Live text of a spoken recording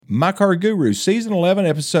My Car Guru, Season 11,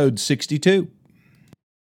 Episode 62.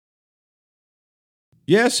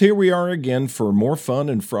 Yes, here we are again for more fun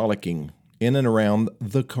and frolicking in and around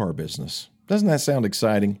the car business. Doesn't that sound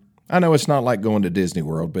exciting? I know it's not like going to Disney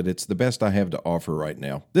World, but it's the best I have to offer right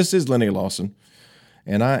now. This is Lenny Lawson,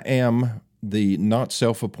 and I am the not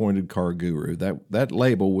self-appointed car guru. That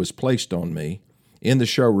label was placed on me in the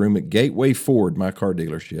showroom at Gateway Ford, my car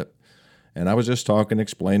dealership. And I was just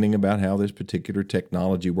explaining about how this particular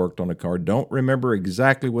technology worked on a car. Don't remember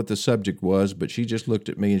exactly what the subject was, but she just looked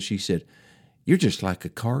at me and she said, "You're just like a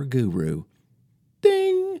car guru."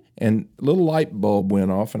 Ding! And a little light bulb went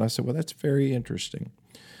off, and I said, well, that's very interesting.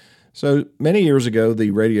 So many years ago,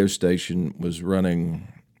 the radio station was running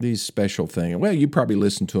these special things. Well, you probably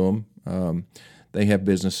listen to them. They have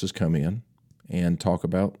businesses come in and talk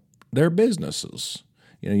about their businesses.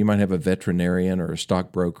 You know, you might have a veterinarian or a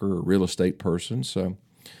stockbroker or a real estate person. So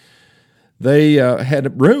they had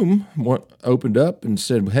a room opened up and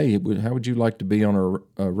said, "Hey, how would you like to be on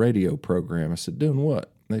a radio program?" I said, "Doing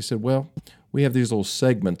what?" And they said, "Well, we have these little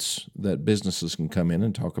segments that businesses can come in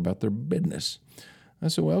and talk about their business." I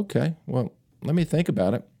said, "Well, okay. Well, let me think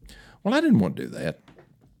about it." Well, I didn't want to do that.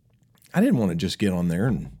 I didn't want to just get on there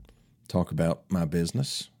and talk about my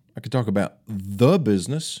business. I could talk about the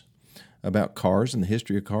business, about cars and the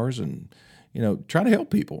history of cars, and, you know, try to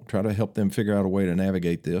help people, try to help them figure out a way to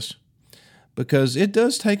navigate this, because it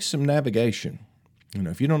does take some navigation. You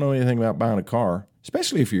know, if you don't know anything about buying a car,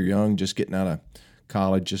 especially if you're young, just getting out of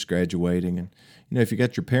college, just graduating, and, you know, if you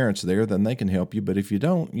got your parents there, then they can help you. But if you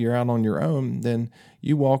don't, you're out on your own, then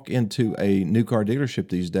you walk into a new car dealership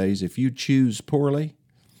these days. If you choose poorly,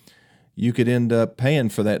 you could end up paying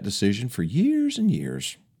for that decision for years and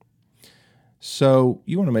years. So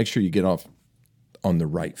you want to make sure you get off on the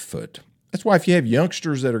right foot. That's why if you have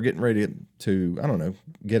youngsters that are getting ready to, I don't know,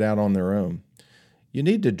 get out on their own, you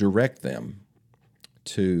need to direct them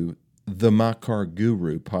to the My Car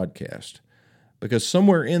Guru podcast, because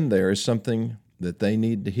somewhere in there is something that they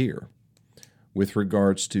need to hear with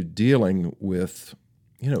regards to dealing with,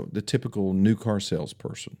 you know, the typical new car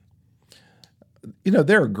salesperson. You know,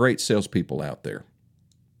 there are great salespeople out there,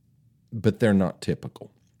 but they're not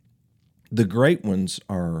typical. The great ones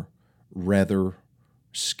are rather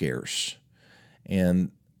scarce.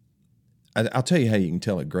 And I'll tell you how you can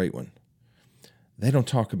tell a great one. They don't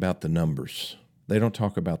talk about the numbers. They don't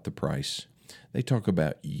talk about the price. They talk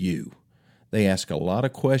about you. They ask a lot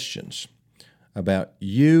of questions about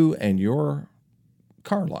you and your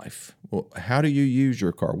car life. Well, how do you use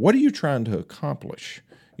your car? What are you trying to accomplish,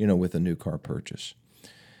 you know, with a new car purchase?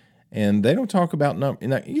 And they don't talk about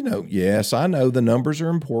numbers. You know, yes, I know the numbers are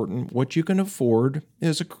important. What you can afford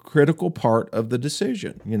is a critical part of the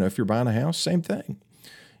decision. You know, if you're buying a house, same thing.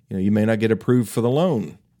 You know, you may not get approved for the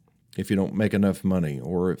loan if you don't make enough money,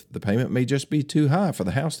 or if the payment may just be too high for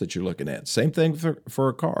the house that you're looking at. Same thing for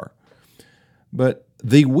a car. But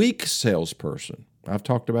the weak salesperson, I've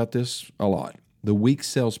talked about this a lot. The weak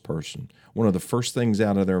salesperson, one of the first things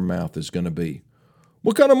out of their mouth is going to be,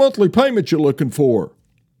 "What kind of monthly payment you looking for?"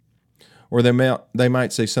 Or they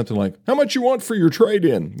might say something like, "How much you want for your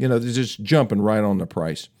trade-in?" You know, they're just jumping right on the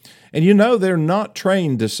price. And you know they're not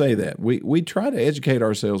trained to say that. We try to educate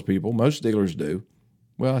our salespeople. Most dealers do.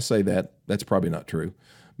 Well, I say that. That's probably not true.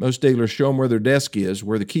 Most dealers show them where their desk is,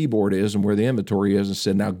 where the keyboard is, and where the inventory is, and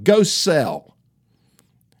said, "Now go sell."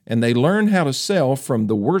 And they learn how to sell from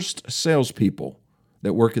the worst salespeople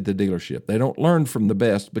that work at the dealership. They don't learn from the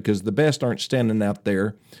best, because the best aren't standing out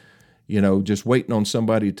there, you know, just waiting on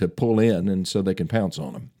somebody to pull in and so they can pounce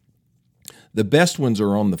on them. The best ones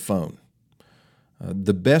are on the phone.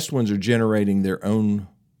 The best ones are generating their own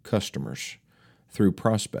customers through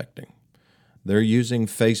prospecting. They're using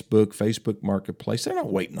Facebook Marketplace. They're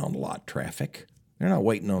not waiting on lot traffic. They're not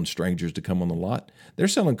waiting on strangers to come on the lot. They're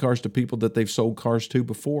selling cars to people that they've sold cars to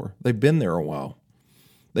before. They've been there a while.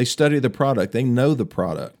 They study the product. They know the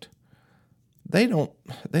product. They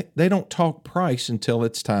don't talk price until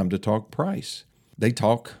it's time to talk price. They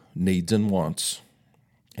talk needs and wants.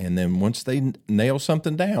 And then once they nail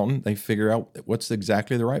something down, they figure out what's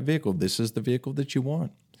exactly the right vehicle. This is the vehicle that you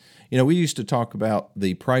want. You know, we used to talk about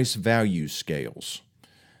the price-value scales.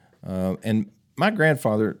 And my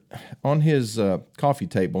grandfather, on his coffee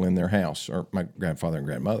table in their house, or my grandfather and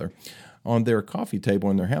grandmother, on their coffee table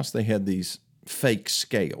in their house, they had these fake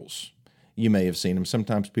scales. You may have seen them.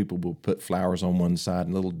 Sometimes people will put flowers on one side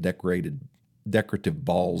and little decorative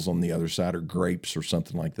balls on the other side, or grapes or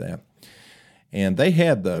something like that. And they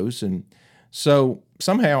had those, and so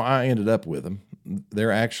somehow I ended up with them.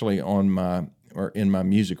 They're actually in my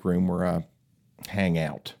music room where I hang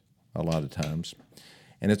out a lot of times.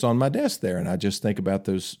 And it's on my desk there, and I just think about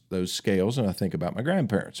those scales, and I think about my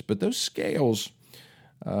grandparents. But those scales,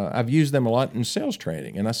 I've used them a lot in sales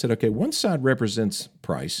training. And I said, okay, one side represents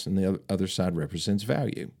price, and the other side represents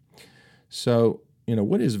value. So,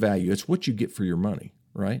 what is value? It's what you get for your money,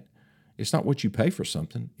 right? It's not what you pay for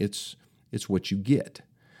something. It's what you get.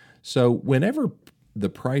 So whenever the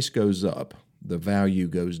price goes up, the value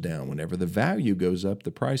goes down. Whenever the value goes up,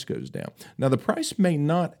 the price goes down. Now, the price may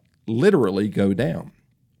not literally go down.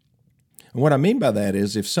 And what I mean by that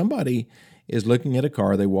is if somebody is looking at a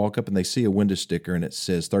car, they walk up and they see a window sticker and it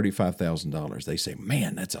says $35,000. They say,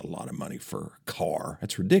 man, that's a lot of money for a car.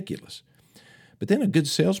 That's ridiculous. But then a good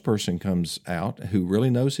salesperson comes out who really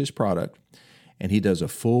knows his product, and he does a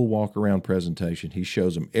full walk-around presentation. He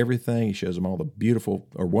shows them everything. He shows them all the beautiful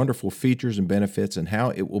or wonderful features and benefits and how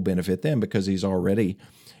it will benefit them because he's already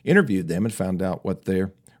interviewed them and found out what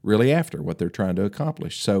they're really after, what they're trying to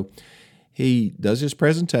accomplish. So he does his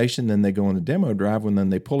presentation, then they go on the demo drive. When then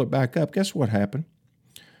they pull it back up, guess what happened?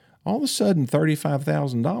 All of a sudden,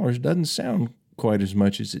 $35,000 doesn't sound quite as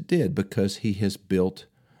much as it did because he has built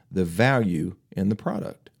the value in the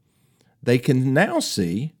product. They can now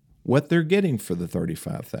see what they're getting for the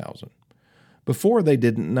 $35,000. Before, they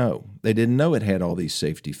didn't know. They didn't know it had all these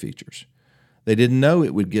safety features. They didn't know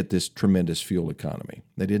it would get this tremendous fuel economy.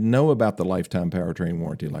 They didn't know about the lifetime powertrain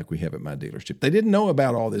warranty like we have at my dealership. They didn't know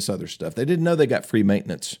about all this other stuff. They didn't know they got free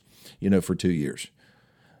maintenance, for 2 years.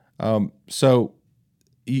 So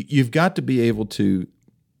you've got to be able to,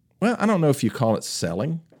 well, I don't know if you call it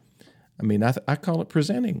selling. I mean, I call it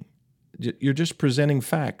presenting. You're just presenting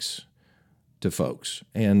facts to folks,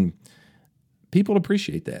 and people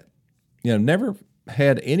appreciate that. Never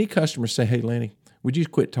had any customer say, hey, Lenny, would you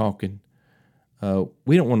quit talking?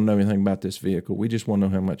 We don't want to know anything about this vehicle. We just want to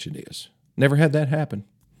know how much it is. Never had that happen.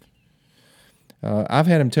 I've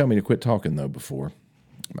had him tell me to quit talking, though, before.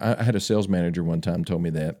 I had a sales manager one time told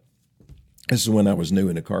me that. This is when I was new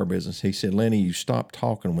in the car business. He said, Lenny, you stop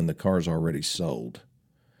talking when the car's already sold.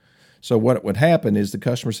 So what would happen is the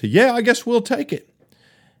customer said, yeah, I guess we'll take it.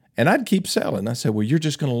 And I'd keep selling. I said, well, you're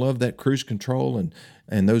just going to love that cruise control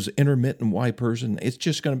and those intermittent wipers, and it's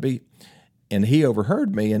just going to be. And he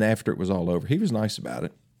overheard me, and after it was all over, he was nice about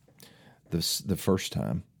it. The first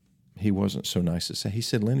time, he wasn't so nice to say. He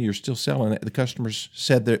said, Lenny, you're still selling it. The customers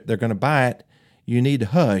said they're going to buy it. You need to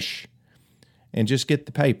hush and just get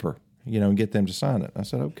the paper, and get them to sign it. I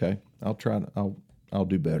said, okay, I'll try. I'll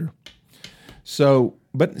do better. So,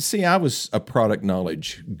 but see, I was a product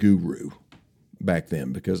knowledge guru back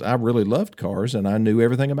then because I really loved cars and I knew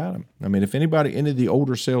everything about them. I mean, if any of the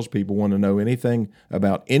older salespeople want to know anything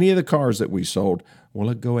about any of the cars that we sold,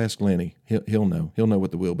 well, go ask Lenny. He'll know. He'll know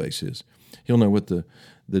what the wheelbase is. He'll know what the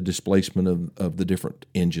displacement of the different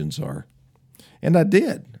engines are. And I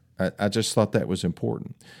did. I just thought that was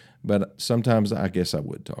important. But sometimes I guess I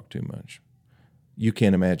would talk too much. You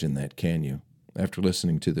can't imagine that, can you? After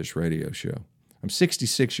listening to this radio show. I'm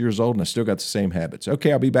 66 years old and I still got the same habits.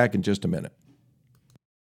 Okay, I'll be back in just a minute.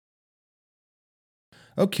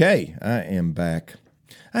 Okay, I am back.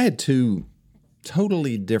 I had two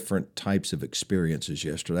totally different types of experiences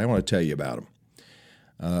yesterday. I want to tell you about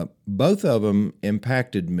them. Both of them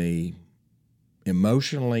impacted me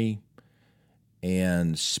emotionally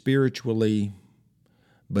and spiritually,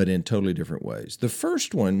 but in totally different ways. The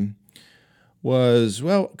first one was,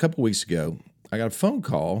 a couple weeks ago, I got a phone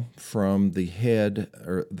call from the head,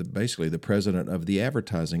 or basically the president of the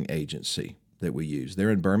advertising agency that we use.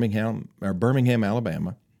 They're in Birmingham,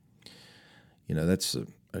 Alabama.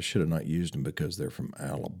 I should have not used them because they're from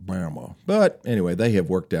Alabama. But anyway, they have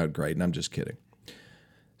worked out great, and I'm just kidding.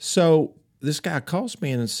 So this guy calls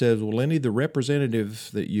me and says, well, Lenny, the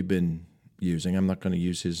representative that you've been using, I'm not going to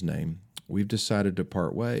use his name, we've decided to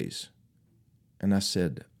part ways. And I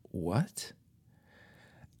said, what?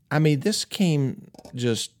 I mean, this came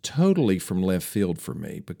just totally from left field for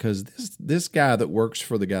me because this guy that works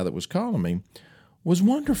for the guy that was calling me was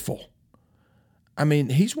wonderful. I mean,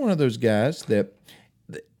 he's one of those guys that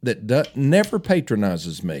never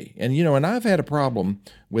patronizes me. And, and I've had a problem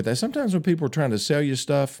with that. Sometimes when people are trying to sell you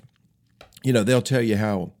stuff, they'll tell you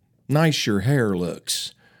how nice your hair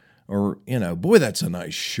looks or, boy, that's a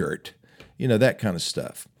nice shirt, that kind of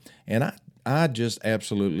stuff. And I just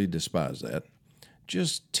absolutely despise that.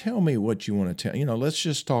 Just tell me what you want to tell. Let's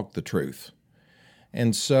just talk the truth.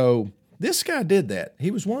 And so this guy did that.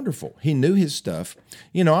 He was wonderful. He knew his stuff.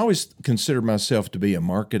 I always considered myself to be a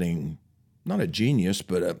marketing, not a genius,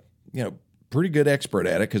 but a, pretty good expert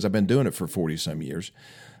at it because I've been doing it for 40-some years.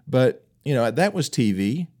 But, that was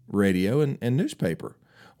TV, radio, and newspaper.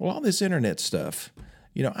 Well, all this internet stuff,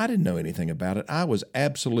 I didn't know anything about it. I was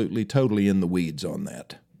absolutely, totally in the weeds on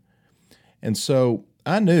that. And so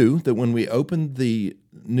I knew that when we opened the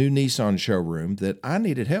new Nissan showroom that I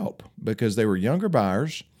needed help because they were younger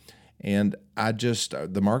buyers, and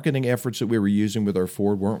the marketing efforts that we were using with our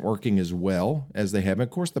Ford weren't working as well as they have. And of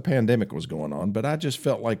course, the pandemic was going on, but I just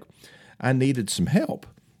felt like I needed some help.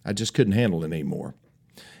 I just couldn't handle it anymore.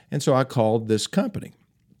 And so I called this company.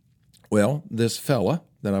 Well, this fella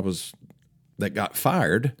that got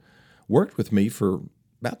fired worked with me for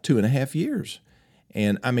about 2.5 years.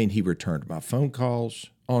 And he returned my phone calls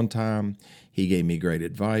on time. He gave me great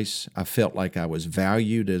advice. I felt like I was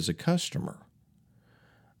valued as a customer.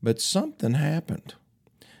 But something happened.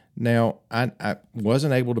 Now, I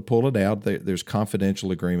wasn't able to pull it out. There's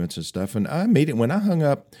confidential agreements and stuff. And when I hung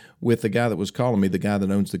up with the guy that was calling me, the guy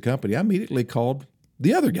that owns the company, I immediately called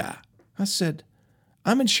the other guy. I said,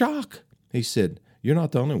 I'm in shock. He said, you're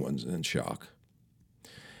not the only ones in shock.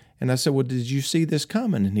 And I said, well, did you see this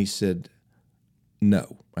coming? And he said,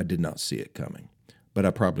 no, I did not see it coming, but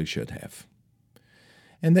I probably should have.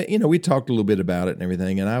 And that, we talked a little bit about it and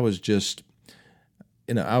everything. And I was just,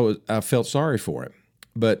 I felt sorry for him,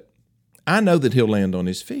 but I know that he'll land on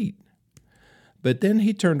his feet. But then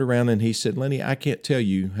he turned around and he said, Lenny, I can't tell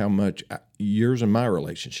you how much yours and my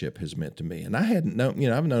relationship has meant to me. And I hadn't known,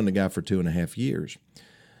 I've known the guy for 2.5 years,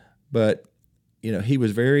 but, he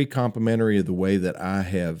was very complimentary of the way that I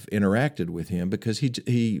have interacted with him because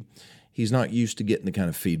he's not used to getting the kind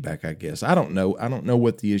of feedback, I guess. I don't know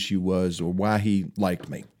what the issue was or why he liked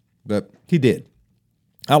me, but he did.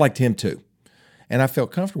 I liked him too. And I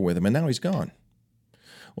felt comfortable with him, and now he's gone.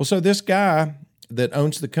 Well, so this guy that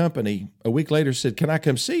owns the company a week later said, can I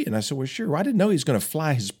come see you? And I said, well, sure. Well, I didn't know he was going to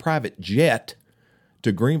fly his private jet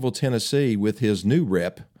to Greenville, Tennessee with his new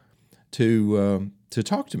rep to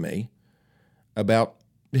talk to me about,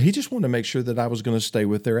 he just wanted to make sure that I was going to stay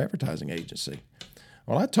with their advertising agency.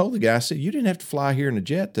 Well, I told the guy, I said, you didn't have to fly here in a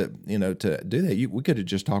jet to do that. We could have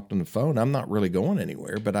just talked on the phone. I'm not really going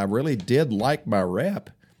anywhere, but I really did like my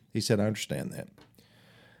rep. He said, I understand that.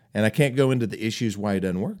 And I can't go into the issues why he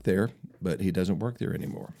doesn't work there, but he doesn't work there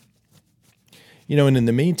anymore. And in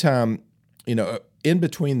the meantime, in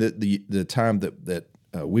between the time that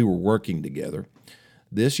we were working together,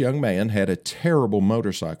 this young man had a terrible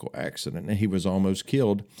motorcycle accident, and he was almost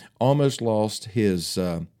killed, almost lost his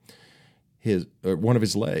one of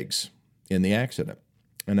his legs in the accident.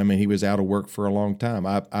 And he was out of work for a long time.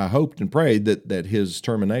 I hoped and prayed that his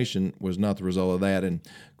termination was not the result of that. And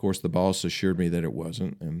of course, the boss assured me that it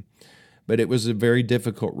wasn't. But it was a very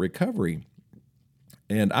difficult recovery.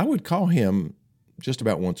 And I would call him just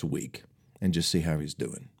about once a week and just see how he's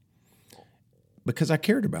doing because I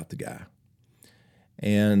cared about the guy.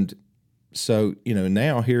 And so,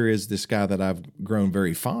 now here is this guy that I've grown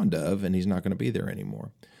very fond of, and he's not going to be there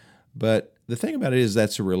anymore. But the thing about it is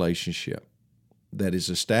that's a relationship that is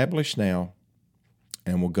established now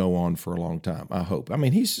and will go on for a long time, I hope.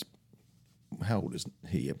 How old is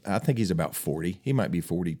he? I think he's about 40. He might be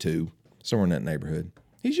 42, somewhere in that neighborhood.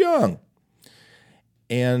 He's young.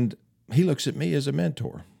 And he looks at me as a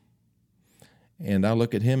mentor. And I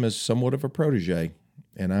look at him as somewhat of a protege.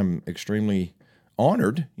 And I'm extremely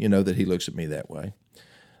honored, that he looks at me that way.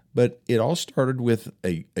 But it all started with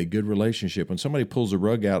a good relationship. When somebody pulls the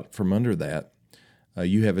rug out from under that,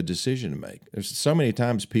 you have a decision to make. There's so many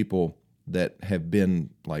times people that have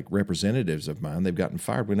been like representatives of mine, they've gotten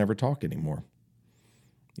fired. We never talk anymore.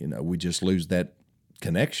 We just lose that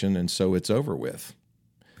connection, and so it's over with.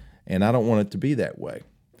 And I don't want it to be that way.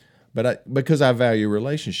 But because I value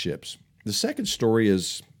relationships. The second story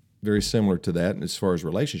is very similar to that as far as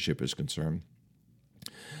relationship is concerned.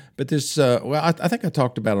 But this, I think I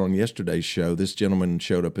talked about it on yesterday's show. This gentleman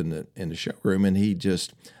showed up in the showroom, and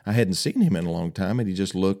I hadn't seen him in a long time, and he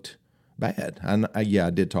just looked bad.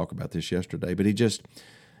 I did talk about this yesterday, but he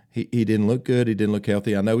didn't look good. He didn't look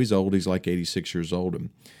healthy. I know he's old. He's like 86 years old,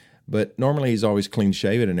 but normally he's always clean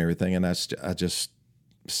shaven and everything. And I just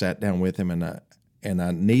sat down with him, and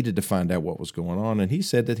I needed to find out what was going on. And he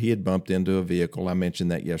said that he had bumped into a vehicle. I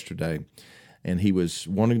mentioned that yesterday, and he was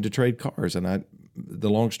wanting to trade cars. And the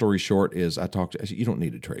long story short is I said, you don't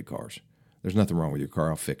need to trade cars. There's nothing wrong with your car.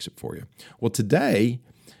 I'll fix it for you. Well, today,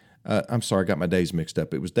 I'm sorry, I got my days mixed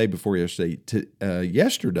up. It was day before yesterday.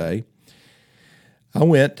 Yesterday, I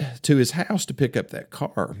went to his house to pick up that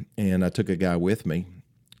car, and I took a guy with me.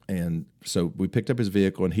 And so we picked up his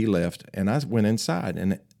vehicle, and he left, and I went inside.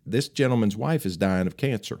 And this gentleman's wife is dying of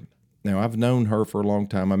cancer. Now, I've known her for a long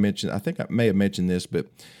time. I think I may have mentioned this, but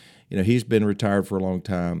he's been retired for a long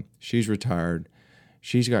time. She's retired.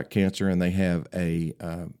 She's got cancer, and they have a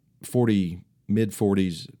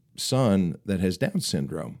mid-40s son that has Down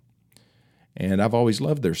syndrome. And I've always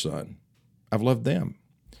loved their son. I've loved them.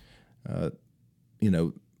 The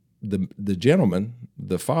gentleman,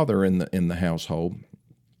 the father in the household,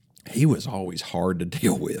 he was always hard to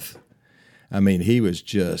deal with. I mean, he was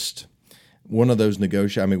just one of those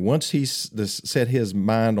negotiators. I mean, once he set his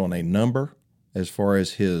mind on a number as far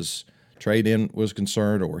as his trade-in was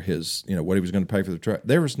concerned, or his, what he was going to pay for the truck,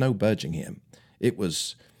 there was no budging him.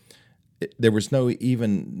 There was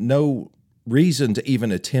no reason to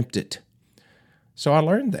even attempt it. So I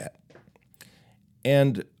learned that.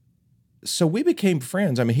 And so we became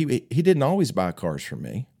friends. I mean, he didn't always buy cars from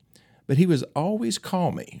me, but he was always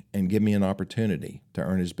call me and give me an opportunity to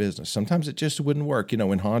earn his business. Sometimes it just wouldn't work.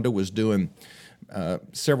 When Honda was doing,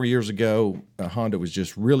 several years ago, Honda was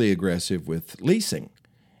just really aggressive with leasing.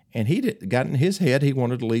 And he got in his head he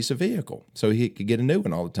wanted to lease a vehicle so he could get a new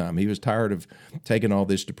one all the time. He was tired of taking all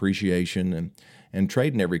this depreciation and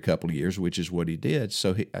trading every couple of years, which is what he did.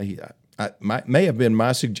 So may have been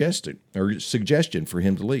my suggestion for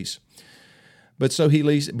him to lease. But so he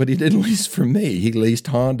leased, but he didn't lease from me. He leased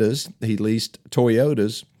Hondas, he leased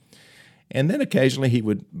Toyotas, and then occasionally he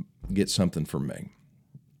would get something from me.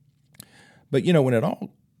 But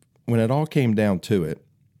when it all came down to it,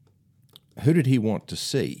 who did he want to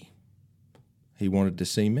see? He wanted to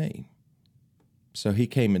see me. So he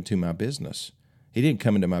came into my business. He didn't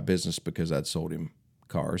come into my business because I'd sold him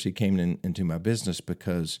cars. He came into my business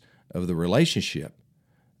because of the relationship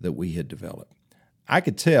that we had developed. I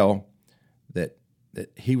could tell that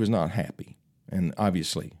he was not happy. And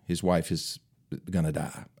obviously, his wife is going to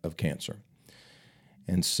die of cancer.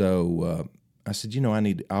 And so I said,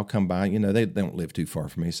 I'll come by. They don't live too far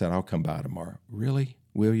from me. He said, I'll come by tomorrow. Really?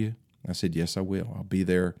 Will you? I said, yes, I will. I'll be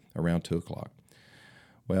there around 2 o'clock.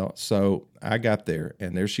 Well, so I got there,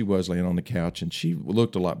 and there she was laying on the couch, and she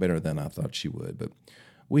looked a lot better than I thought she would. But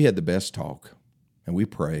we had the best talk, and we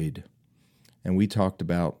prayed, and we talked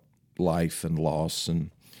about life and loss, and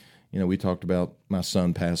we talked about my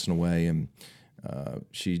son passing away, and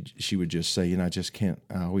she would just say, I just can't.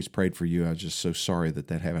 I always prayed for you. I was just so sorry that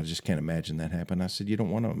happened. I just can't imagine that happened. I said, you don't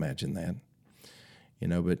want to imagine that,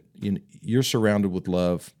 but you're surrounded with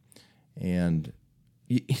love. And,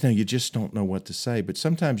 you just don't know what to say. But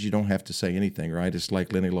sometimes you don't have to say anything, right? It's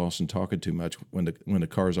like Lenny Lawson talking too much when the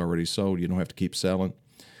car's already sold. You don't have to keep selling.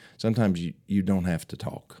 Sometimes you don't have to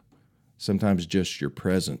talk. Sometimes just your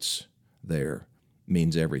presence there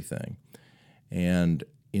means everything. And,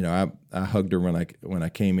 I hugged her when I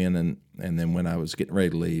came in, and then when I was getting ready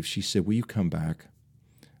to leave, she said, will you come back?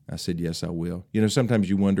 I said, yes, I will. Sometimes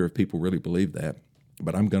you wonder if people really believe that.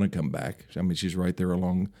 But I'm going to come back. I mean, she's right there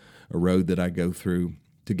along a road that I go through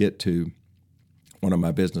to get to one of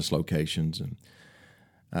my business locations. And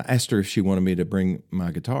I asked her if she wanted me to bring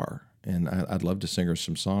my guitar. And I'd love to sing her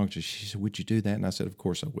some songs. And she said, would you do that? And I said, of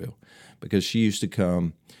course I will. Because she used to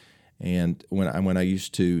come, and when I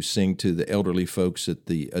used to sing to the elderly folks at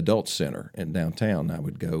the adult center in downtown, I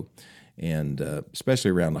would go. And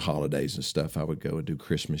especially around the holidays and stuff, I would go and do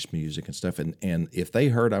Christmas music and stuff. And if they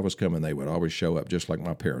heard I was coming, they would always show up, just like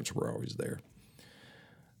my parents were always there.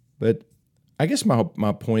 But I guess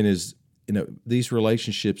my point is, these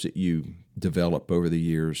relationships that you develop over the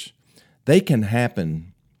years, they can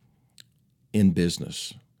happen in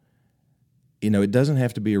business. It doesn't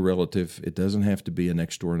have to be a relative. It doesn't have to be a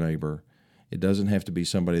next-door neighbor. It doesn't have to be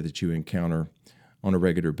somebody that you encounter on a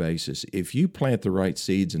regular basis. If you plant the right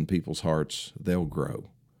seeds in people's hearts, they'll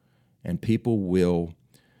grow. And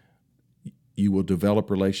you will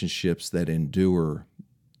develop relationships that endure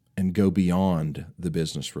and go beyond the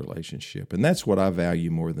business relationship. And that's what I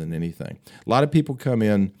value more than anything. A lot of people come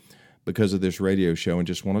in because of this radio show and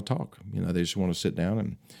just want to talk. They just want to sit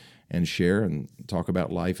down and share and talk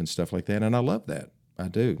about life and stuff like that. And I love that. I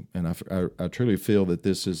do. And I truly feel that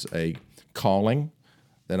this is a calling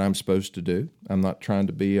that I'm supposed to do. I'm not trying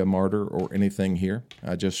to be a martyr or anything here.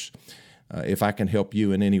 I just, if I can help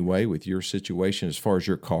you in any way with your situation as far as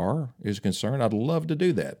your car is concerned, I'd love to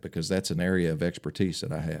do that, because that's an area of expertise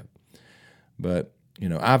that I have. But,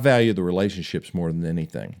 I value the relationships more than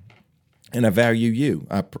anything. And I value you.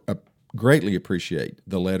 I greatly appreciate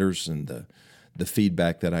the letters and the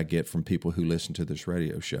feedback that I get from people who listen to this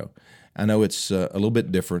radio show. I know it's a little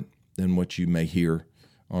bit different than what you may hear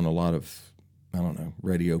on a lot of,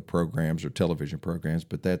 radio programs or television programs,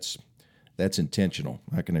 but that's intentional,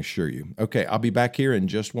 I can assure you. Okay, I'll be back here in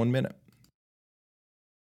just 1 minute.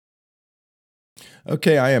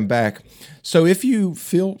 Okay, I am back. So if you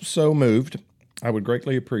feel so moved, I would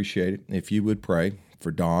greatly appreciate it if you would pray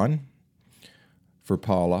for Dawn, for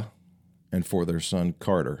Paula, and for their son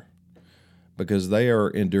Carter, because they are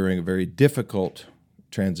enduring a very difficult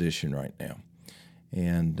transition right now.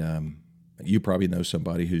 And you probably know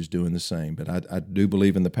somebody who's doing the same. But I do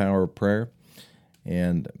believe in the power of prayer.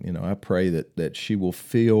 And, I pray that she will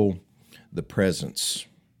feel the presence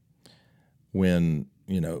when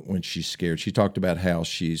she's scared. She talked about how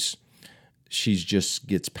she's just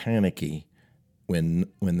gets panicky when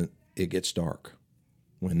it gets dark,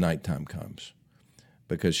 when nighttime comes,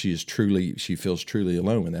 because she feels truly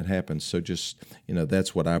alone when that happens. So just,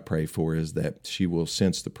 that's what I pray for, is that she will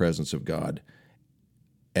sense the presence of God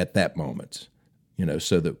at that moment,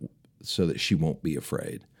 so that she won't be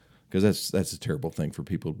afraid, because that's a terrible thing for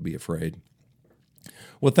people to be afraid.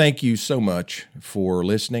 Well, thank you so much for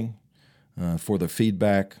listening, for the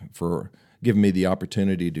feedback, for giving me the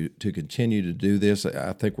opportunity to continue to do this.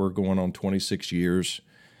 I think we're going on 26 years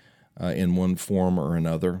in one form or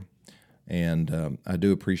another, and I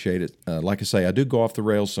do appreciate it. Like I say, I do go off the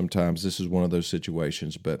rails sometimes. This is one of those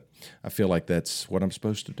situations, but I feel like that's what I'm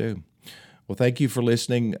supposed to do. Well, thank you for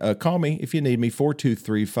listening. Call me if you need me,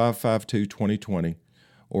 423-552-2020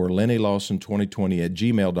 or LennyLawson2020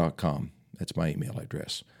 @gmail.com. That's my email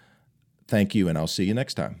address. Thank you, and I'll see you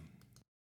next time.